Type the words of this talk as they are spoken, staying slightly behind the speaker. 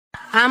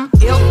I'm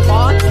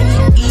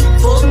L-R-E-E,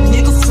 fuck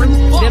nigga free.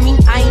 That mean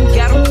I ain't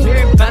gotta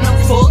worry about no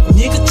fuck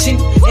nigga cheap.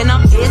 And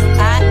I'm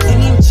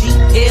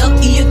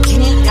S-I-N-G-L-E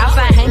again.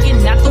 Outside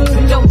hanging out the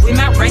window with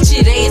my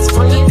ratchet ass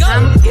friends.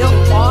 I'm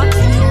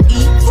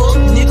L-R-E-E, fuck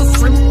nigga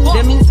free.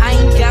 That mean I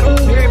ain't gotta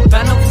worry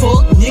about no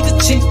fuck nigga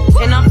cheap.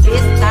 And I'm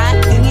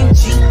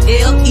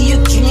S-I-N-G-L-E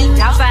again.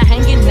 Outside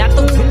hanging out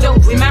the window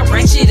with my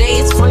ratchet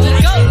ass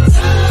friends.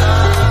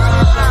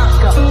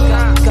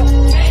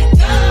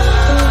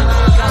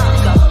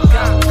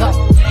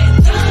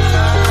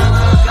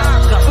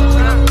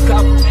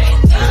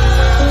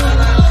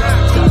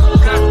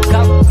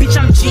 Bitch,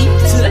 I'm G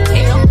to the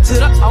L to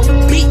the O,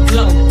 big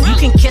glow. You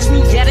can catch me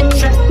at a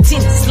trap,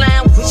 tennis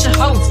slime with your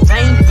hoes.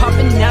 I ain't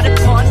popping out at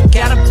party,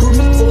 gotta book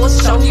me for a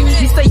show.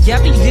 He say, yeah,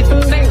 be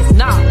living fast,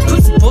 nah,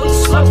 pussy boy,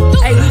 slow.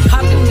 Ayy, we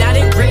hopping out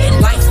at red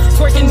lights,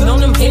 twerking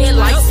on them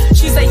headlights.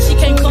 She say she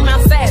can't come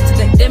outside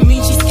today, that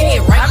means she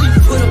scared, right? I be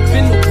put up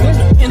in the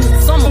winter, in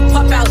the summer,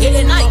 pop out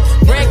at night.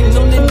 Bragging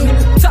on that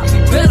nigga top,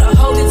 you better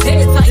hold his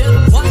head tight.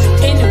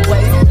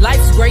 Anyway,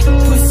 life's great,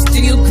 pussy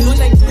still good.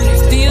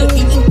 Still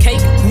eating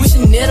cake,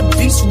 wishing that a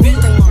bitch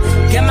would.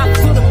 Got my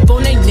foot up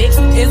on they necks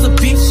as a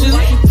bitch should.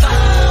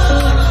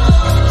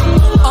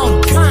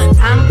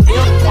 I'm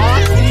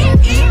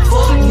L-R-E-E,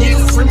 fuck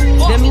nigga free.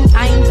 That mean I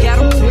ain't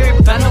gotta worry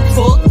about no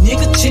fuck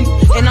nigga cheap.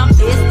 And I'm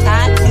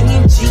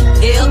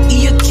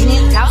S-I-N-G-L-E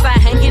again. Outside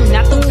hanging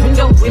out the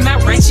window with my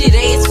ratchet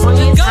ass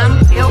friends. I'm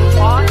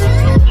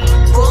L-R-E-E,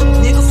 fuck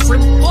nigga free.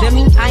 That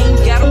mean I ain't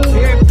gotta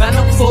worry about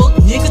no fuck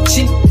nigga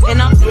cheap.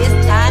 And I'm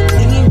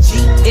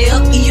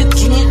S-I-N-G-L-E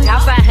again.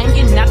 Outside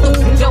hanging out the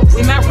window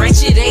with my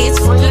ratchet ass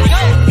friends. At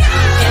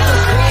the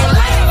red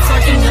light,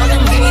 twerking on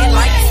them red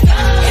lights.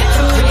 At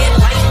the red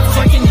light,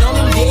 twerking on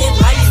them red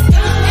lights.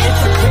 At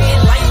the red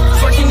light,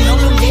 twerking on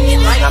them red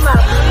lights. I'm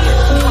out.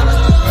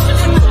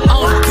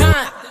 Oh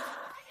God.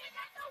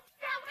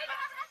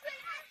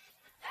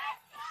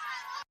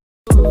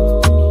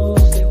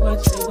 Say what,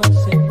 say what,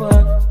 say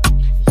what?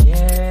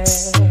 Yeah.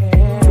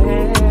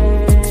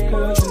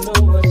 Girl, you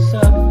know what's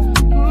up.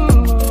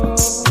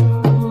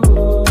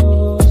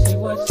 Say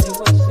what, say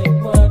what, say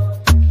what?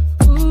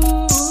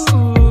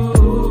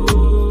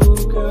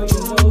 Girl, you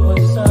know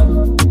what's up.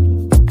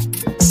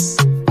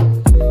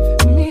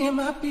 Me and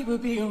my people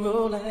be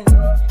rolling,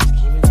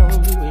 scheming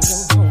on you and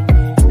your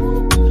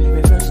homie.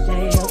 Very first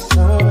day of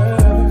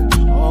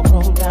summer, all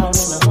grown down in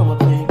the Hummer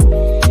thing.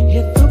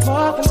 Hit the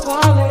park and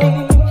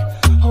parlay.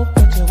 Hope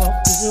that you walk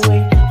this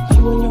way.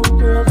 You and your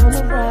girls on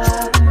the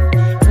ride.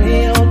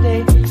 Play all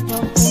day,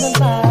 walk in the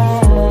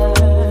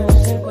line.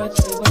 Say what,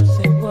 say what,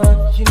 say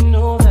what? You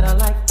know that I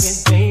like it,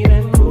 baby.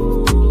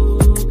 Ooh,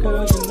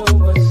 girl, you know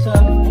what's up.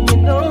 And you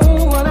know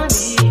what I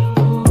need.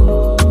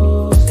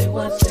 Ooh, say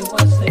what, say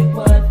what, say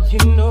what? You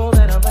know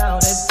that I'm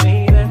about it,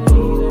 baby.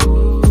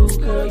 Ooh,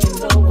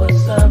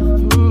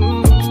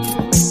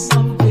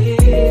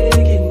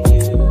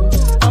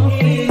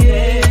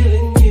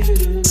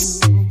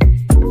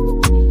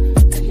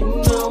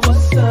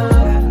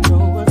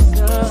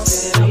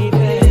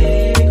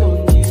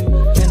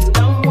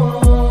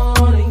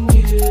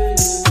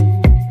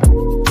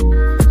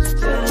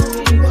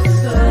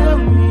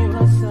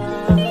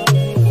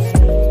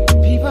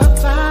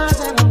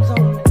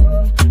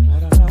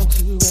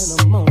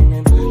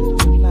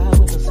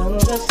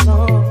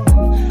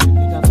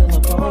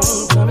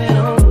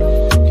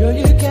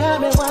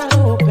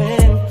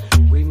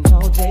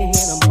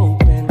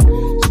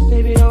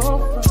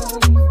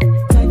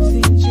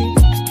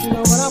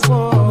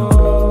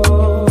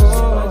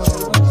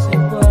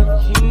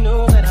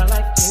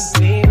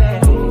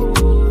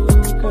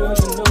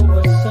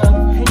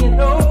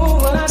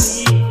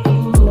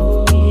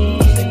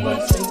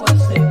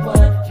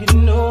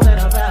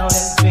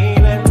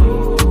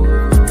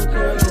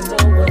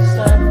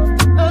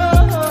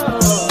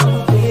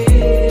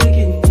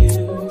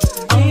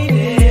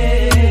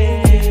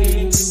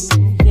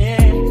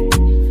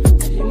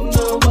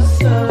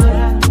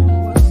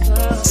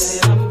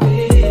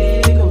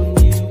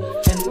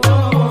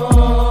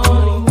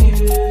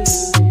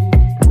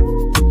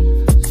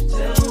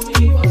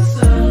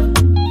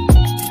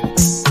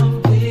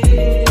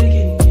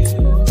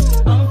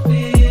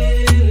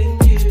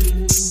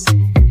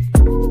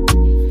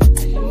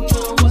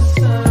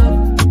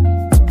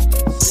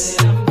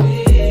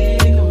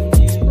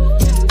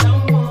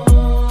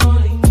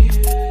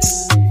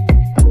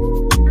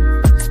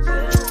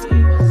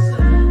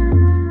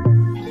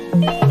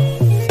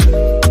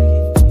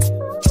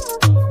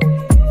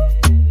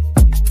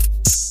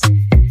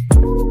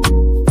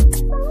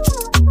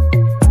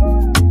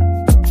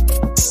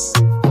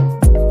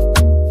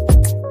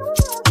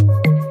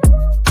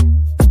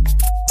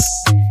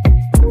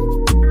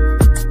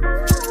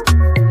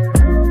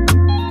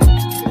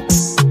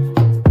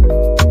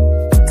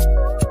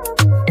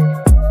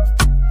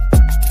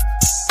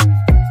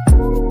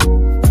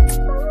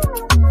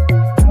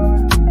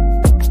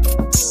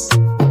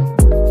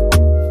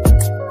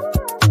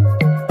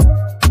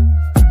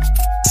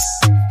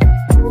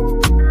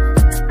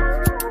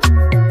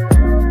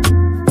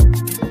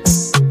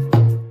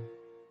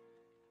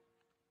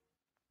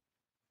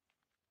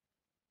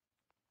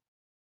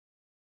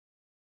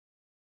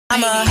 I'm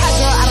a hot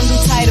girl, I don't do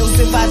titles.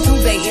 If I do,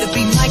 it'll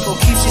be Michael.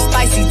 Keep shit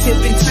spicy,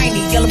 tipping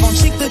tiny. Yellow bone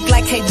chick look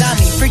like K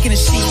Donnie. Freaking a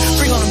sheep,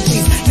 bring on them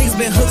please. Niggas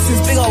been hooked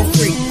since big old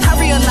free. I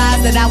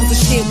realized that I was a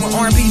shit when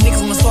R&B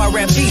niggas wanna start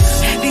rap beef.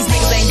 These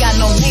niggas ain't got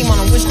no name on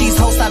them. Wish these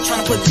hoes stop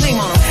trying to put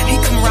claim on them. He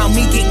come around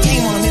me, get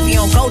game on him. If he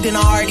don't go, then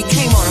I already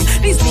came on him.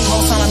 These new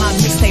hoes sound like my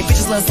mixtape.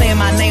 Bitches love saying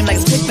my name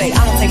like it's clickbait. I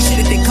don't take shit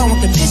if they come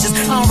with the dishes.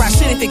 I don't rock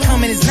shit if it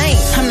come in his name.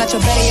 I'm not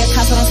your better, your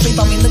cops, so don't sleep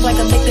on me. Look like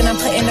a lick, then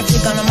I'm putting the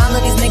flick on them. All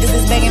of these niggas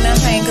is begging to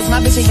hang. Cause my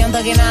bitch a young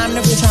thug and I'm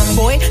the rich on them.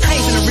 Boy, I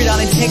ain't finna read all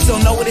the text,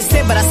 don't know what it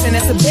said, but I send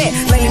that's a bet.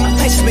 Lately my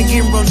patience been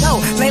getting real low.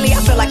 Lately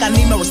I feel like I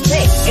need more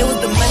respect. It was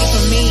the money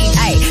for me,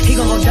 ayy. He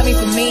gon' go dummy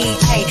for me,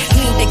 ayy.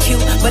 He ain't that cute,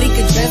 but he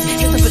could just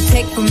hit the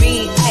protect for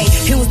me, ayy.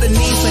 It was the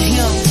need for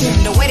him,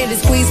 the way that it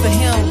squeezed for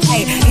him,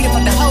 ayy. He done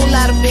fucked a whole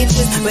lot of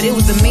bitches, but it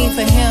was the mean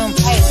for him,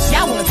 ayy.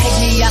 Y'all wanna take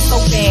me out so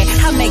bad,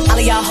 I make all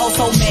of y'all hoes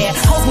so mad.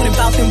 Hoes went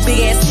about them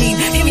big ass teeth,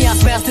 hear me out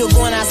smell, still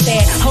going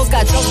outside. Hoes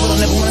got jokes, but don't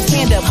never wanna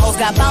stand up. Hoes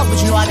got balls,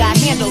 but you know I got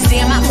handles.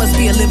 Damn, I must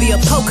be Olivia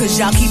Pope, cause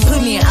y'all keep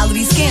putting me in all of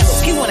these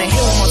scandals. He wanna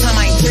hear one more time,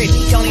 I ain't pretty.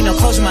 Don't need no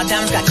closure, my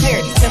diamonds got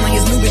clarity. Telling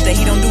his new bitch that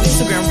he don't do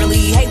Instagram. Really,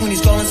 he hate when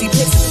he's scrolling, see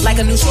pictures. Like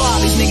a new show, all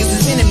these niggas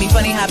is into me.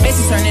 Funny how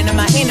Bessie's turning into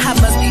my end. I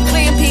must be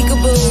playing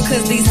peekaboo,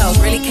 cause these hoes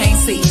really can't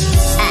see.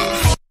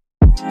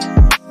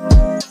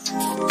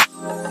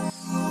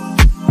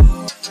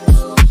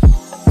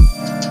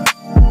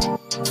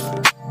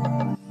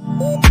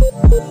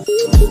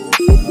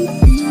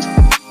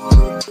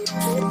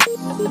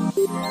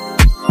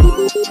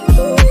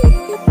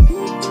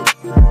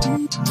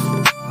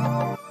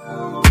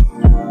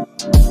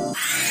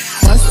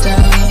 What's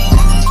up?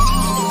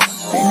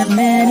 Been a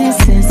minute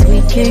since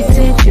we kicked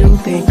it,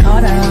 you've been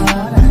caught up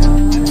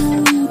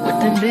with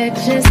the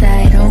bitches,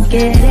 I don't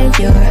get it,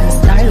 you're a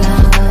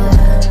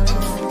starlight.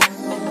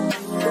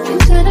 You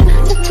shouldn't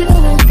have to do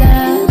like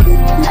that,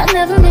 I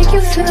never make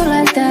you feel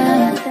like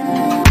that.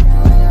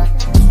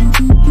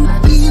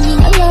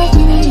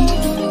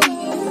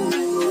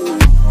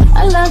 I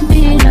love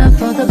being up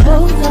for the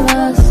both of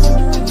us.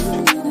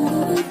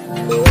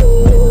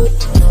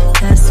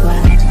 That's why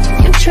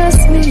you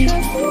trust me.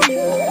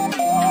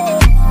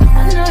 I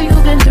know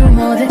you've been through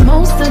more than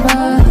most of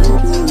us.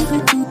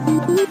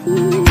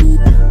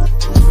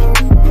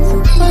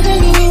 What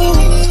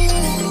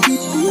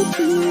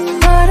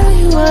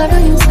are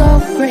you so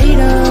afraid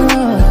of?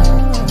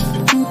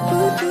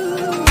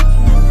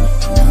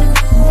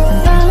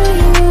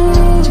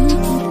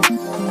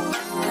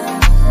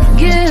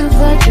 Give,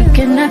 but you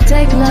cannot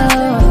take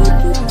love.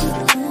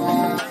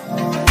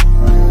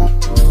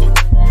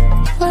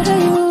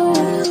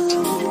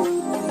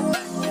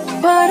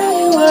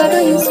 What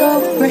are you so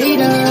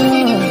afraid of?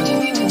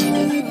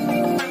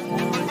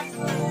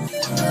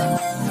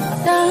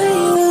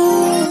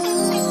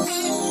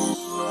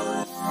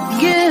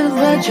 Give,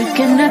 but you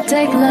cannot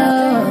take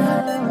love.